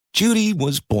Judy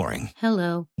was boring.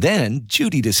 Hello. Then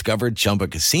Judy discovered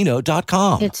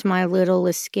ChumbaCasino.com. It's my little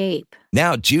escape.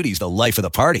 Now Judy's the life of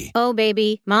the party. Oh,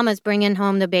 baby, mama's bringing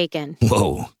home the bacon.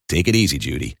 Whoa, take it easy,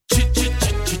 Judy.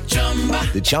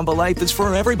 The Chumba life is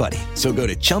for everybody. So go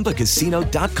to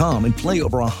ChumbaCasino.com and play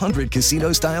over 100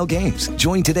 casino-style games.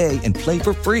 Join today and play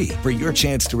for free for your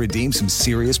chance to redeem some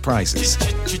serious prizes.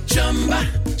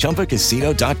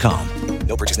 ChumbaCasino.com.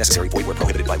 No purchase necessary. Void where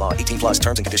prohibited by law. 18 plus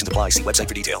terms and conditions apply. See website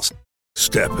for details.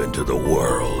 Step into the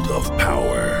world of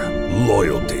power,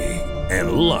 loyalty,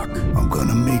 and luck. I'm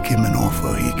gonna make him an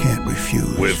offer he can't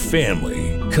refuse. With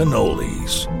family,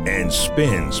 cannolis, and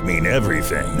spins mean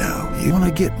everything. Now, you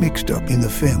wanna get mixed up in the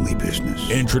family business.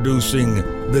 Introducing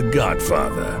The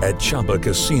Godfather at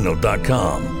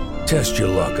ChumbaCasino.com. Test your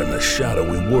luck in the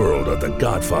shadowy world of The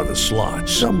Godfather slot.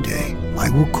 Someday, I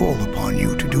will call upon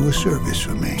you to do a service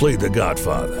for me. Play The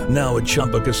Godfather, now at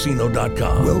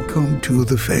ChumbaCasino.com. Welcome to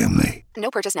the family.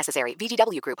 No purchase necessary.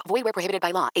 VGW Group. Void where prohibited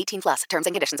by law. 18 plus. Terms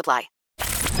and conditions apply.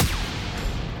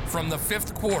 From the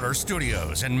Fifth Quarter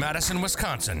Studios in Madison,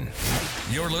 Wisconsin,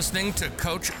 you're listening to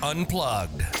Coach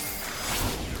Unplugged.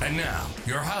 And now,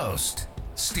 your host,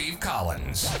 Steve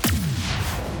Collins.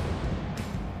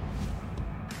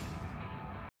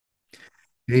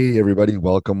 Hey, everybody.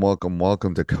 Welcome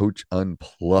to Coach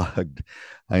Unplugged.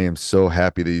 I am so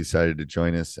happy that you decided to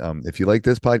join us. If you like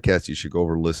this podcast, you should go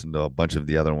over and listen to a bunch of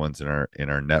the other ones in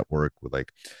our network, with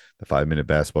like the 5-Minute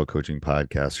Basketball Coaching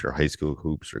Podcast, or High School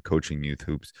Hoops, or Coaching Youth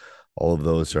Hoops. All of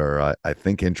those are, I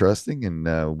think, interesting,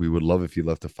 and we would love if you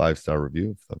left a 5-star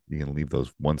review. You can leave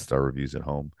those 1-star reviews at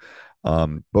home.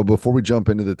 But before we jump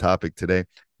into the topic today,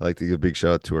 I'd like to give a big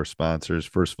shout out to our sponsors.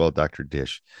 First of all, Dr.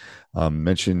 Dish.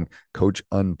 Mention Coach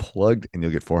Unplugged and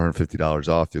you'll get $450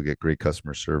 off. You'll get great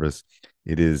customer service.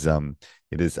 It is,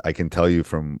 I can tell you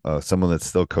from someone that's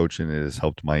still coaching, it has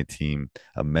helped my team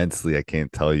immensely. I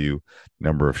can't tell you the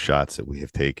number of shots that we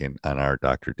have taken on our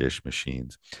Dr. Dish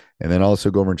machines. And then also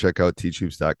go over and check out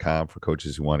teachhoops.com for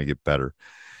coaches who want to get better.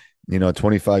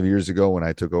 25 years ago, when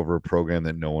I took over a program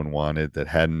that no one wanted, that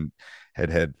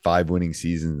had 5 winning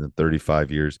seasons in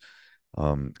 35 years,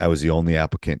 I was the only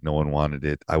applicant. No one wanted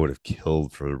it. I would have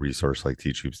killed for a resource like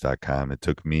teachhoops.com. It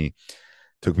took me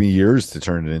years to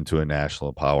turn it into a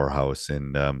national powerhouse.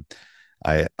 And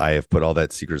I have put all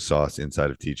that secret sauce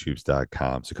inside of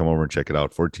teachhoops.com. So come over and check it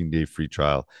out. 14-day free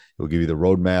trial. It will give you the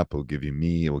roadmap. It will give you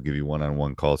me. It will give you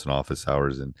one-on-one calls and office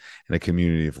hours and a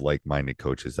community of like-minded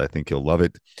coaches. I think you'll love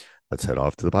it. Let's head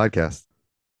off to the podcast.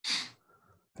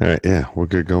 All right. Yeah, we're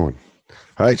good going.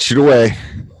 All right. Shoot away.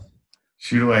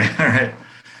 All right.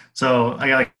 So I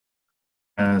got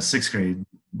 6th grade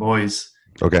boys.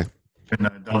 Okay. In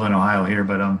Dublin, Ohio here.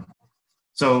 But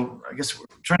so I guess we're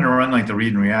trying to run like the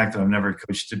read and react. I've never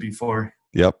coached it before.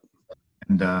 Yep.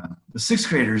 And the 6th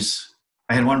graders,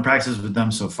 I had one practice with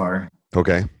them so far.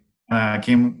 Okay. I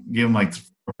gave them like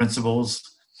principles.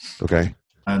 Okay.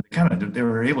 They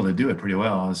were able to do it pretty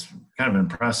well. I was kind of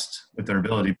impressed with their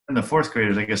ability. And the 4th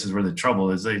graders, I guess, is where the trouble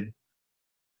is.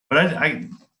 But I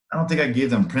don't think I gave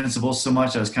them principles so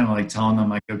much. I was kind of like telling them,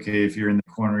 like, okay, if you're in the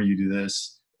corner, you do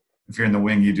this. If you're in the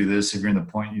wing, you do this. If you're in the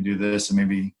point, you do this. And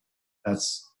maybe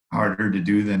that's harder to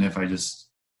do than if I just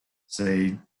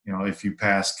say, if you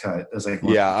pass, cut. That's like,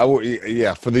 yeah, I would.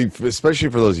 Yeah, especially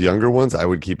for those younger ones, I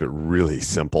would keep it really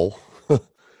simple.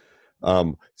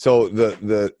 So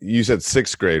you said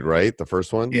 6th grade, right? The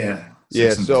first one? Yeah.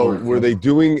 Yeah. So were they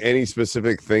doing any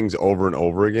specific things over and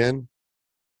over again?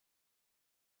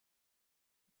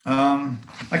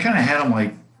 I kind of had them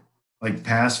like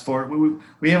pass for it.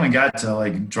 We haven't got to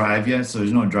like drive yet, so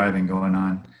there's no driving going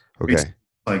on. Okay.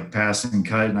 Like pass and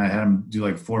cut, and I had them do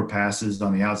like 4 passes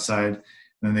on the outside, and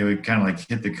then they would kind of like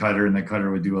hit the cutter, and the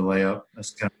cutter would do a layup.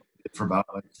 That's kind of for about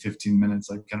like 15 minutes,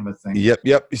 like kind of a thing.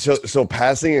 Yep. So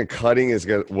passing and cutting is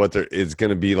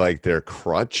gonna be like their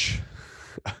crutch,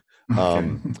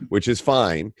 which is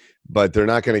fine, but they're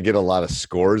not gonna get a lot of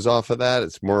scores off of that.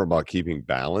 It's more about keeping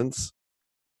balance.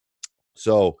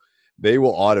 So they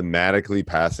will automatically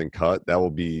pass and cut. That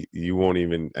will be, you won't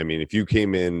even, if you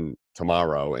came in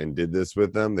tomorrow and did this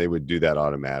with them, they would do that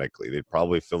automatically. They'd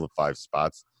probably fill the 5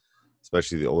 spots,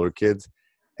 especially the older kids,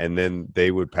 and then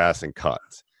they would pass and cut.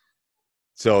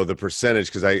 So the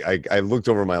percentage, because I looked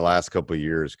over my last couple of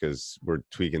years, because we're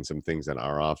tweaking some things in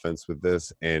our offense with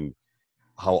this, and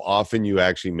how often you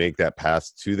actually make that pass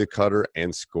to the cutter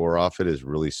and score off it is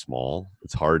really small.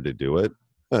 It's hard to do it.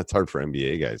 It's hard for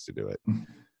NBA guys to do it.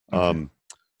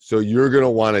 So you're going to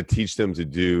want to teach them to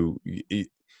do,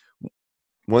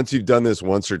 once you've done this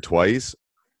once or twice,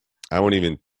 I won't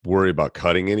even worry about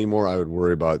cutting anymore. I would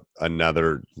worry about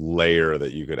another layer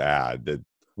that you could add that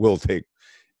will take,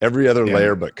 Every other Yeah.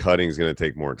 layer but cutting is going to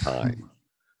take more time.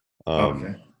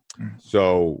 Okay.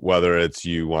 So whether it's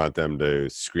you want them to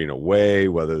screen away,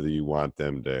 whether you want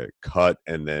them to cut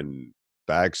and then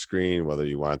back screen, whether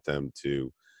you want them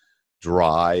to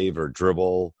drive or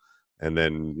dribble and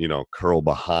then, curl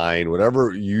behind,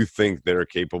 whatever you think they're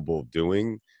capable of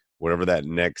doing, whatever that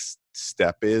next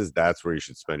step is, that's where you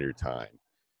should spend your time.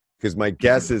 Because my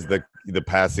guess is the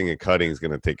passing and cutting is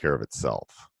going to take care of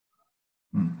itself.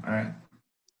 All right.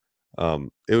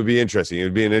 It would be interesting. It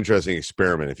would be an interesting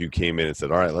experiment if you came in and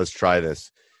said, all right, let's try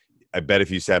this. I bet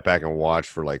if you sat back and watched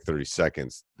for like 30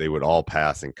 seconds, they would all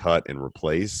pass and cut and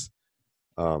replace.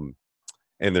 And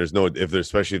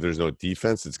especially if there's no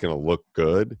defense, it's going to look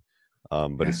good.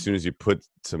 But as soon as you put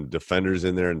some defenders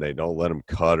in there and they don't let them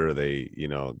cut, or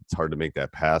it's hard to make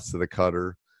that pass to the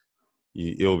cutter,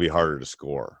 it'll be harder to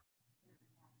score.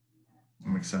 That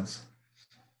makes sense.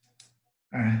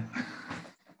 All right.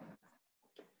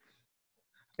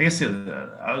 I guess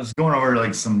I was going over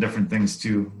like some different things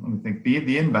too. Let me think.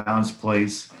 The inbounds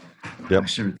plays. Yep. I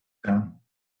should.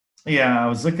 Yeah, I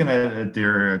was looking at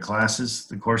their classes,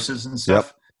 the courses and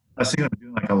stuff. Yep. I was thinking of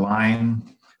doing like a line.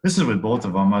 This is with both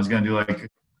of them. I was going to do have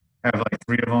like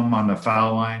 3 of them on the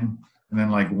foul line, and then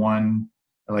like one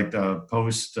like the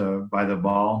post by the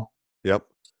ball. Yep.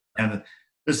 And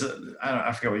this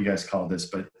I forget what you guys call this,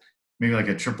 but maybe like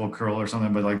a triple curl or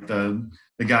something. But like the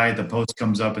guy at the post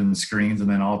comes up and screens, and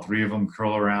then all 3 of them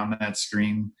curl around that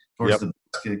screen towards the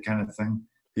basket, kind of thing.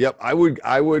 Yep. I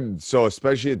would. So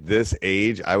especially at this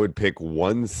age, I would pick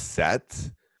one set.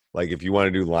 Like if you want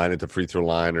to do line at the free throw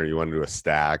line, or you want to do a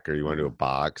stack, or you want to do a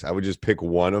box, I would just pick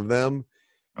one of them.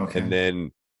 Okay. And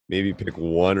then maybe pick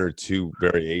 1 or 2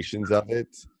 variations of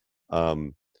it.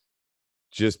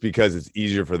 Just because it's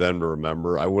easier for them to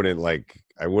remember. I wouldn't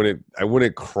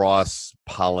cross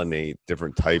pollinate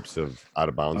different types of out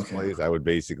of bounds plays. I would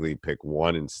basically pick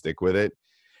one and stick with it.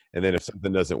 And then if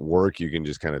something doesn't work, you can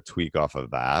just kind of tweak off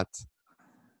of that.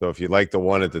 So if you like the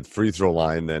one at the free throw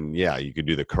line, then yeah, you could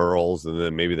do the curls. And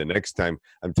then maybe the next time,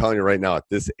 I'm telling you right now, at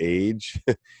this age,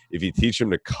 if you teach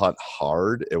them to cut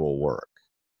hard, it will work.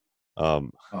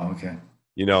 Okay.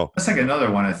 That's like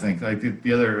another one, I think. Like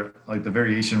the other, like the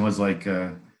variation was like,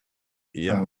 the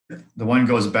one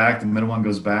goes back, the middle one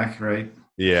goes back, right?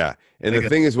 Yeah. And the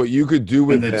thing is, what you could do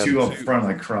with the them 2 up front,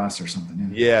 like cross or something.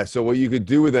 Yeah. So what you could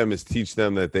do with them is teach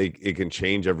them that it can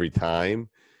change every time.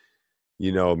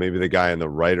 Maybe the guy on the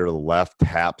right or the left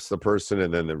taps the person,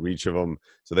 and then the reach of them,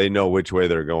 so they know which way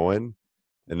they're going,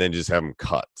 and then just have them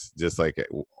cut. Just like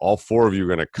all 4 of you are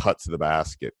going to cut to the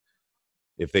basket.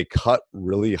 If they cut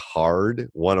really hard,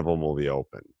 one of them will be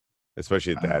open,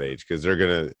 especially at that age, because they're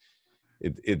going to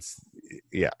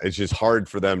it's just hard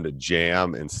for them to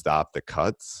jam and stop the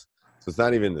cuts. So it's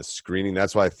not even the screening.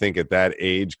 That's why I think at that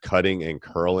age, cutting and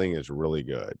curling is really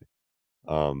good.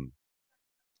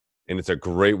 And it's a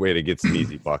great way to get some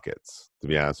easy buckets, to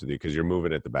be honest with you, because you're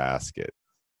moving at the basket.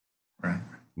 Right.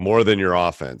 More than your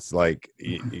offense. Like,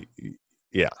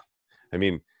 yeah. I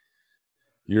mean,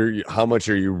 how much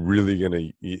are you really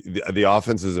going to – the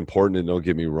offense is important, and don't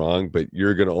get me wrong, but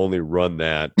you're going to only run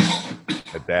that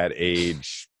at that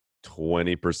age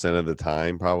 20% of the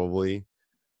time probably.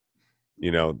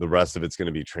 The rest of it's going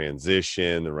to be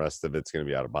transition. The rest of it's going to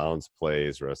be out of bounds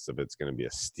plays. The rest of it's going to be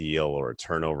a steal or a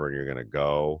turnover, and you're going to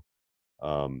go.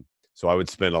 So I would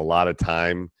spend a lot of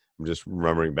time. I'm just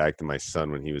remembering back to my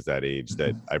son when he was that age,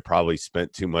 that I probably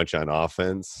spent too much on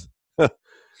offense for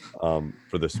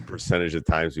the percentage of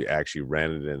times we actually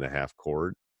ran it in the half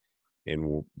court,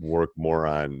 and work more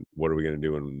on what are we going to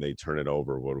do when they turn it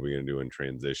over? What are we going to do in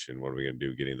transition? What are we going to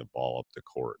do getting the ball up the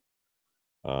court?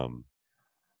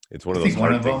 It's one of those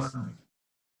hard things. Do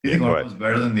you think one of them is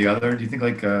better than the other? Do you think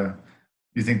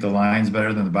do you think the line's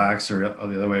better than the box, or the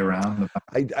other way around?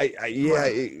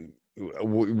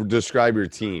 Describe your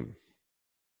team.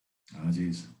 Oh,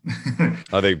 geez.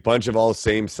 Are they a bunch of all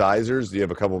same sizers? Do you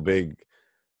have a couple big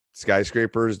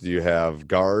skyscrapers? Do you have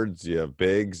guards? Do you have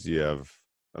bigs? Do you have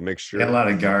a mixture? Yeah, a lot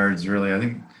of guards, really. I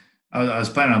think I was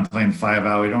planning on playing 5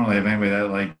 out. We don't really have anybody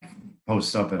that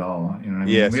posts up at all. You know what I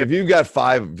mean? Yeah. So if you've got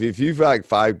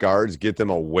 5 guards, get them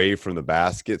away from the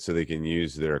basket so they can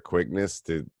use their quickness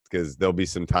because there'll be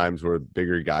some times where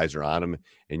bigger guys are on them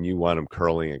and you want them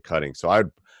curling and cutting. So I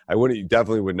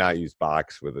definitely would not use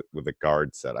box with a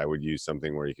guard set. I would use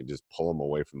something where you can just pull them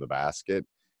away from the basket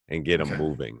and get them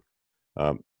moving.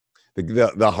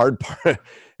 The hard part,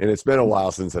 and it's been a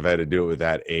while since I've had to do it with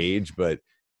that age, but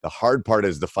the hard part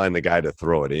is to find the guy to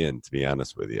throw it in, to be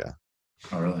honest with you.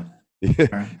 Oh, really?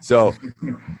 So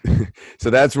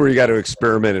that's where you got to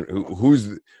experiment.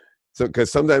 So,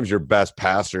 because sometimes your best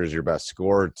passer is your best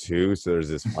scorer too. So there's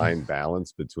this fine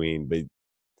balance between, but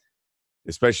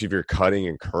especially if you're cutting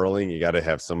and curling, you got to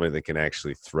have somebody that can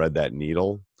actually thread that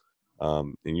needle.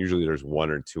 And usually there's one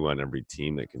or two on every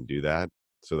team that can do that.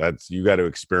 So you got to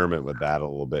experiment with that a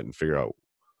little bit and figure out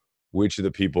which of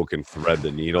the people can thread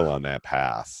the needle on that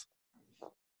pass.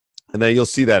 And then you'll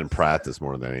see that in practice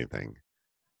more than anything.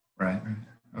 Right.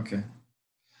 Okay.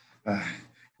 Because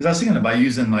I was thinking about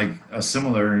using like a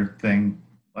similar thing,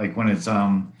 like when it's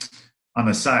on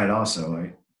the side also.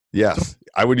 Right? Yes,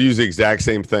 I would use the exact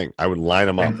same thing. I would line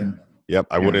them up. Yep,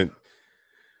 I wouldn't.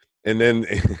 And then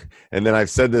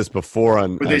I've said this before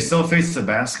on. Would they still face the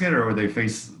basket, or would they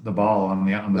face the ball on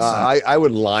the side? I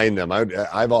would line them.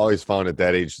 I've always found at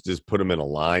that age, just put them in a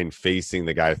line facing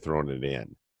the guy throwing it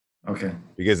in. Okay.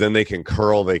 Because then they can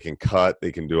curl, they can cut,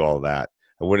 they can do all that.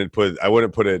 I wouldn't put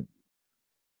it.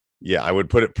 Yeah, I would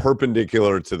put it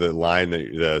perpendicular to the line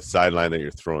the sideline that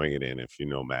you're throwing it in. If you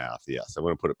know math, yes, I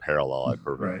wouldn't put it parallel. I'd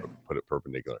put it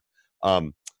perpendicular.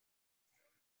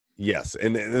 Yes,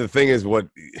 and the thing is,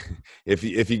 if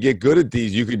you get good at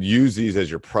these, you could use these as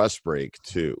your press break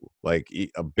too. Like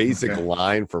a basic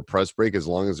line for press break, as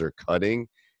long as they're cutting,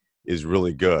 is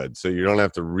really good. So you don't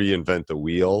have to reinvent the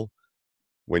wheel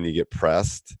when you get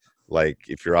pressed. Like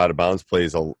if your out of bounds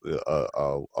plays a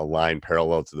line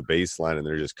parallel to the baseline and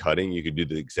they're just cutting, you could do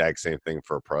the exact same thing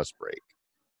for a press break,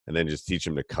 and then just teach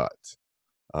them to cut.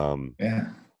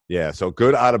 Yeah. So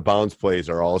good out of bounds plays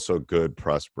are also good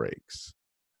press breaks.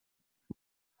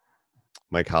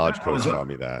 My college coach taught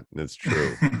me that, and it's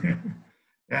true.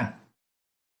 Yeah.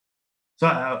 So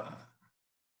I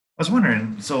was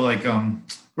wondering. So like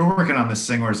we're working on this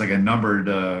thing where it's like a numbered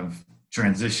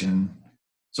transition.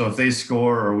 So if they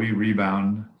score or we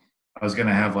rebound, I was going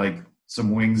to have like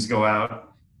some wings go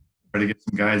out, try to get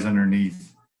some guys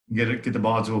underneath, get the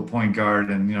ball to a point guard,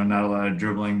 and not a lot of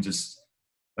dribbling, just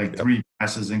like 3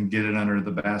 passes and get it under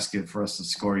the basket for us to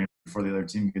score before the other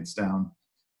team gets down.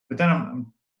 But then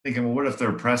I'm thinking, well, what if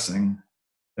they're pressing?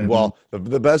 Well,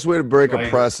 the best way to break a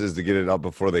press is to get it up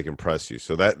before they can press you.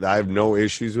 So that I have no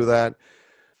issues with that.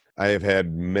 I have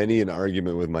had many an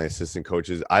argument with my assistant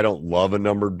coaches. I don't love a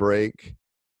numbered break.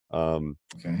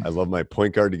 I love my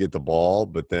point guard to get the ball,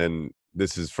 but then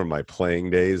this is from my playing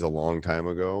days a long time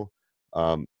ago.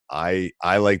 I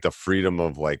like the freedom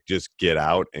of like just get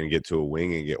out and get to a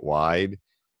wing and get wide.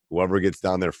 Whoever gets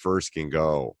down there first can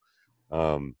go.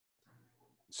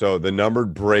 So the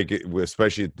numbered break,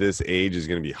 especially at this age, is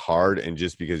going to be hard. And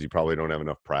just because you probably don't have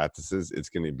enough practices, it's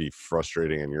going to be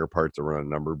frustrating on your part to run a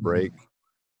numbered break.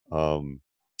 Other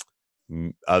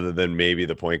than maybe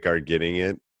the point guard getting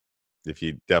it, if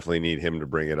you definitely need him to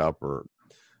bring it up, or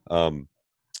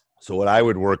so what I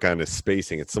would work on is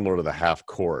spacing. It's similar to the half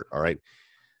court. All right,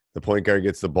 the point guard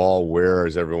gets the ball. Where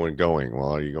is everyone going?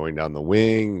 Well, are you going down the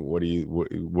wing?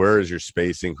 Where is your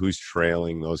spacing? Who's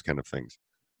trailing? Those kind of things.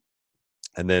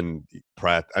 And then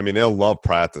they'll love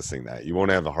practicing that. You won't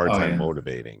have a hard time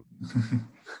motivating.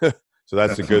 So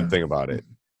that's the good thing about it.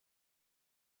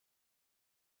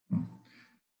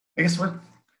 I guess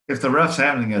if the ref's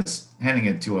handing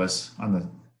it to us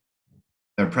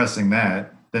they're pressing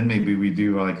that, then maybe we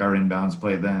do like our inbounds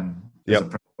play then. Yep. A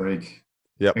press break.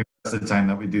 Yep. Maybe that's the time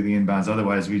that we do the inbounds.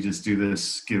 Otherwise, we just do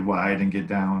this, get wide and get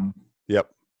down. Yep.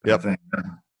 Thing.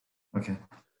 Okay.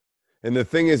 And the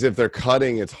thing is, if they're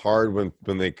cutting, it's hard when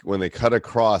they cut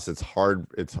across. It's hard.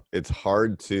 It's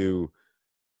hard to,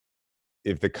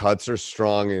 if the cuts are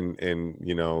strong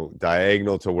and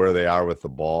diagonal to where they are with the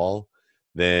ball,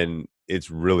 then it's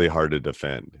really hard to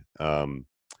defend.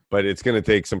 But it's going to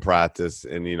take some practice,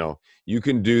 and you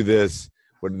can do this.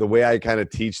 But the way I kind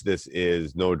of teach this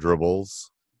is no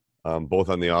dribbles, both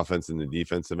on the offense and the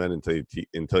defensive end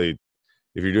until you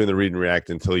if you're doing the read and react,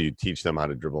 until you teach them how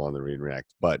to dribble on the read and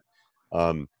react. But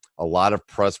a lot of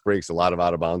press breaks, a lot of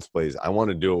out of bounds plays, I want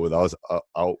to do it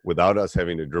without us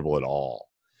having to dribble at all.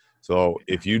 So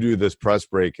if you do this press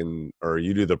break or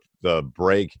you do the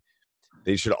break,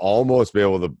 they should almost be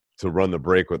able to run the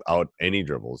break without any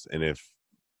dribbles. And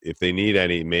if they need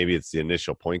any, maybe it's the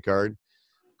initial point guard.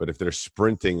 But if they're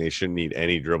sprinting, they shouldn't need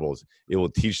any dribbles. It will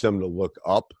teach them to look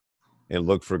up and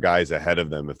look for guys ahead of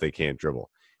them if they can't dribble.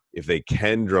 If they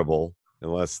can dribble,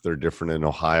 unless they're different in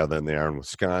Ohio than they are in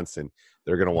Wisconsin,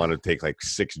 they're going to want to take like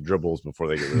 6 dribbles before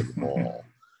they get rid of the ball.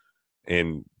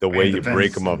 And the way you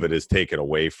break them of it is take it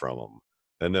away from them.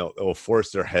 Then they'll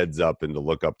force their heads up and to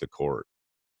look up the court.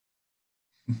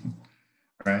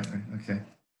 Right. Okay.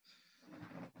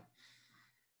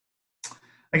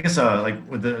 I guess like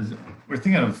we're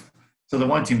thinking of, so the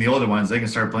one team, the older ones, they can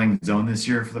start playing zone this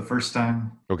year for the first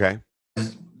time. Okay.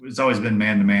 Does it's always been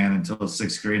man-to-man until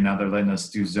sixth grade. Now they're letting us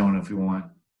do zone if we want.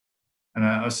 And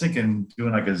I was thinking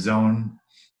doing like a zone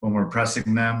when we're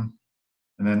pressing them.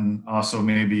 And then also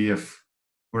maybe if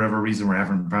for whatever reason we're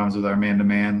having problems with our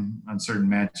man-to-man on certain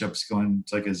matchups, going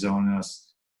to like a zone. And I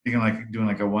was thinking like doing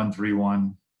like a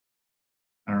 1-3-1.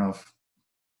 I don't know if,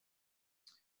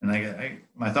 and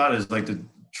my thought is like to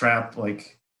trap,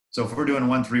 like, so if we're doing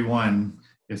 1-3-1,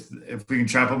 if we can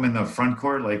trap them in the front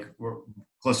court, like we're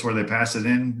close to where they pass it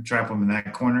in, trap them in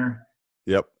that corner.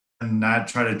 Yep. And not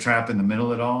try to trap in the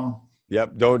middle at all.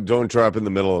 Yep. Don't trap in the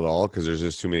middle at all because there's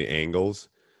just too many angles.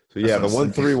 So yeah, the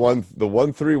 1-3-1, the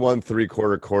 1-3-1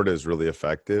 3/4 court is really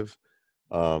effective.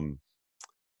 And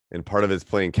part of it's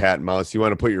playing cat and mouse. You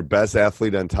want to put your best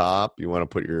athlete on top. You want to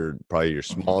put probably your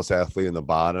smallest athlete in the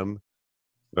bottom.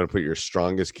 You want to put your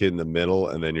strongest kid in the middle,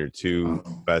 and then your two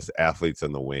best athletes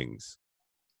in the wings.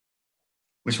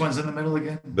 Which one's in the middle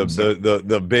again?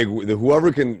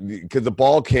 Whoever can, because the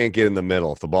ball can't get in the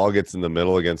middle. If the ball gets in the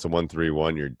middle against a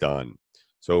 1-3-1, you're done.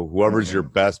 So whoever's your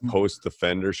best post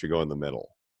defender should go in the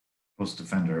middle. Post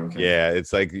defender, okay. Yeah,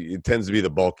 it's like it tends to be the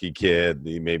bulky kid,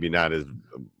 maybe not as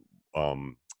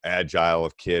agile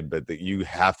of kid, but you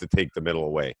have to take the middle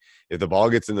away. If the ball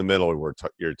gets in the middle,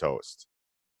 you're toast.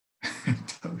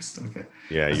 Toast, okay.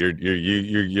 Yeah,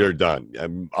 you're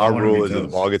done. Our rule is if the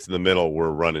ball gets in the middle, we're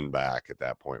running back at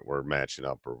that point. We're matching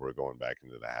up or we're going back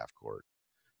into the half court.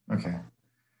 Okay.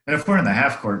 And if we're in the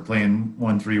half court playing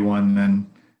 1-3-1,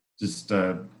 then just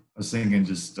I was thinking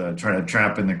just try to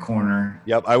trap in the corner.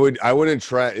 Yep, I wouldn't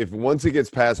trap if once it gets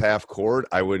past half court.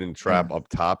 I wouldn't trap up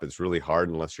top. It's really hard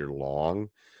unless you're long.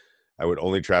 I would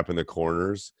only trap in the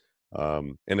corners,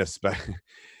 and especially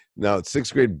now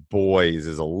sixth grade boys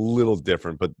is a little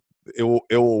different, but it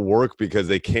will work because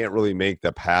they can't really make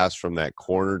the pass from that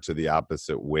corner to the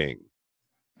opposite wing.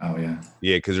 Oh yeah,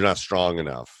 because they're not strong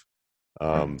enough.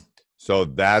 So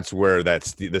that's where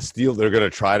the steal, they're going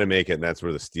to try to make it, and that's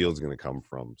where the steal is going to come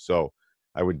from. So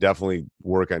I would definitely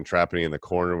work on trapping in the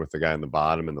corner with the guy in the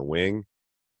bottom and the wing,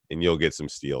 and you'll get some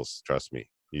steals. Trust me.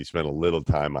 You spend a little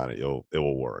time on it, it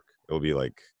will work. It will be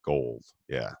like gold.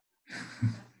 Yeah.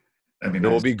 It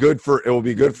will be good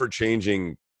for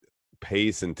changing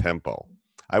pace and tempo.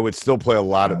 I would still play a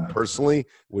lot of personally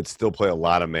would still play a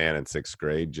lot of man in sixth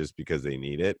grade just because they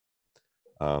need it.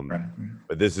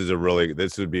 But this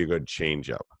would be a good change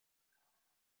up.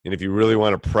 And if you really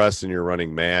want to press and you're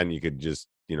running man, you could just,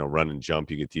 run and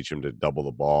jump. You could teach them to double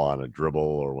the ball on a dribble,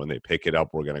 or when they pick it up,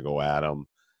 we're going to go at them.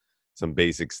 Some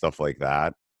basic stuff like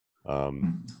that.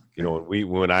 When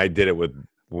I did it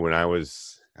when I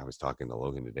was talking to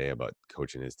Logan today about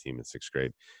coaching his team in sixth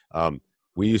grade.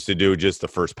 We used to do just the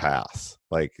first pass.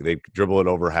 Like they dribble it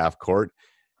over half court,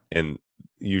 and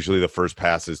usually the first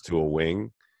pass is to a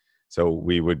wing. So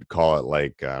we would call it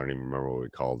like, I don't even remember what we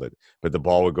called it, but the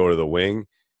ball would go to the wing,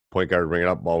 point guard would bring it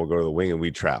up, ball would go to the wing, and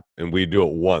we'd trap. And we'd do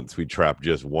it once. We'd trap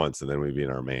just once, and then we'd be in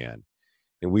our man.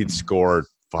 And we'd score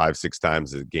 5-6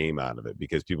 times a game out of it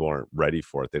because people aren't ready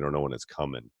for it. They don't know when it's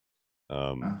coming.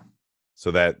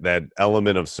 So that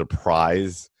element of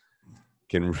surprise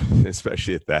can,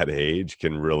 especially at that age,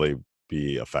 can really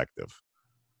be effective.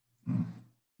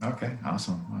 Okay,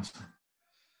 awesome.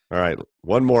 All right,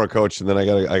 one more, Coach, and then I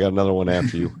got another one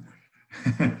after you.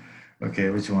 Okay,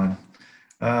 which one?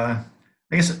 I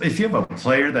guess if you have a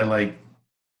player that like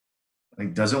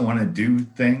doesn't want to do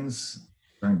things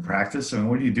during practice, I mean,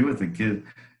 what do you do with the kid?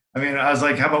 I mean, I was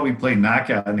like, how about we play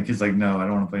knockout? And the kid's like, no, I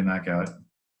don't want to play knockout.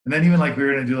 And then even like we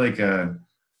were gonna do like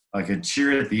a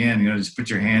cheer at the end, just put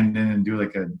your hand in and do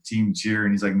like a team cheer.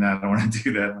 And he's like, no, I don't want to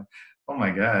do that. Like, oh my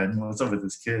God, what's up with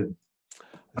this kid?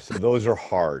 So those are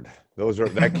hard.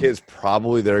 That kid's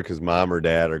probably there because mom or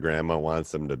dad or grandma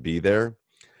wants them to be there.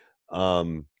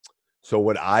 So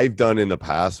what I've done in the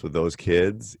past with those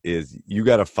kids is you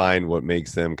got to find what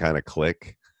makes them kind of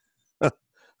click.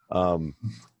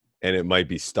 And it might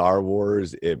be Star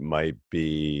Wars. It might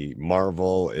be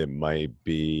Marvel. It might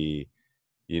be,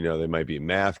 they might be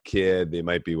math kid. They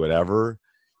might be whatever.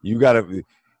 You got to,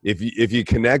 if you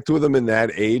connect with them in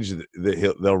that age,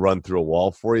 they'll run through a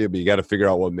wall for you, but you got to figure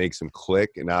out what makes them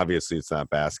click. And obviously it's not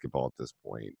basketball at this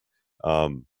point.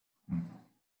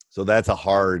 So that's a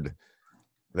hard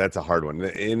one.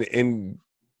 And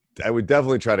I would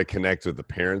definitely try to connect with the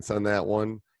parents on that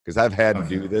one. Because I've had to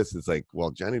do this. It's like, well,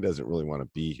 Johnny doesn't really want to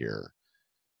be here.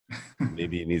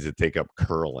 Maybe he needs to take up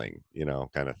curling,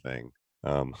 kind of thing.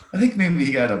 I think maybe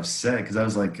he got upset because I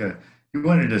was like, he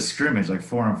wanted a scrimmage, like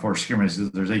 4-on-4 scrimmage.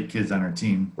 There's 8 kids on our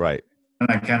team. Right.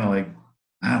 And I kind of like,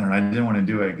 I don't know, I didn't want to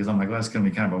do it because I'm like, well, that's going to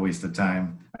be kind of a waste of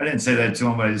time. I didn't say that to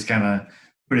him, but I just kind of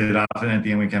put it off. And at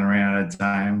the end, we kind of ran out of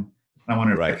time. I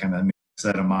wonder if that kind of makes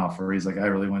set him off, where he's like, I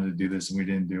really wanted to do this and we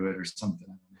didn't do it or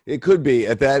something. It could be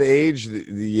at that age.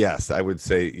 Yes, I would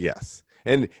say yes.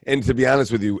 And to be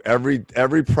honest with you,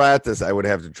 every practice I would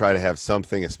have to try to have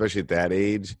something, especially at that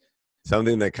age,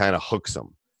 something that kind of hooks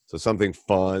them. So something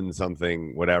fun,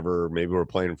 something whatever. Maybe we're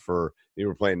playing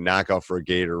knockout for a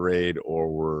Gatorade,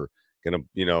 or we're gonna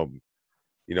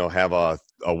have a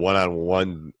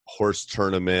one-on-one horse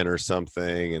tournament or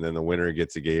something, and then the winner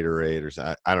gets a Gatorade or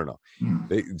something. I don't know.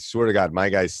 They swear to God, my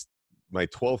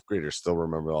 12th graders still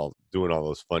remember doing all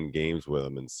those fun games with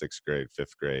them in 6th grade,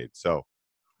 5th grade. So,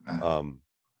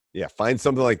 find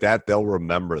something like that. They'll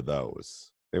remember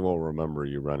those. They won't remember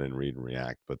you run and read and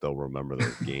react, but they'll remember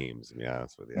those games, to be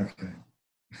honest with you. Okay.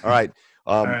 All right.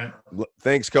 All right.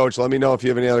 Thanks, Coach. Let me know if you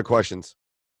have any other questions.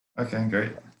 Okay,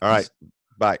 great. All right.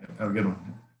 Bye. Have a good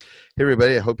one. Hey,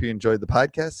 everybody. I hope you enjoyed the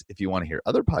podcast. If you want to hear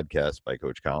other podcasts by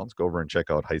Coach Collins, go over and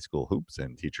check out High School Hoops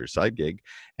and Teacher Side Gig,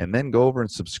 and then go over and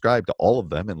subscribe to all of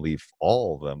them and leave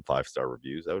all of them 5-star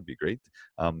reviews. That would be great.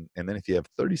 And then if you have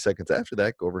 30 seconds after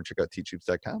that, go over and check out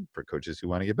teachhoops.com for coaches who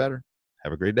want to get better.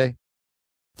 Have a great day.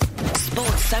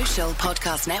 Sports Social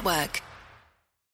Podcast Network.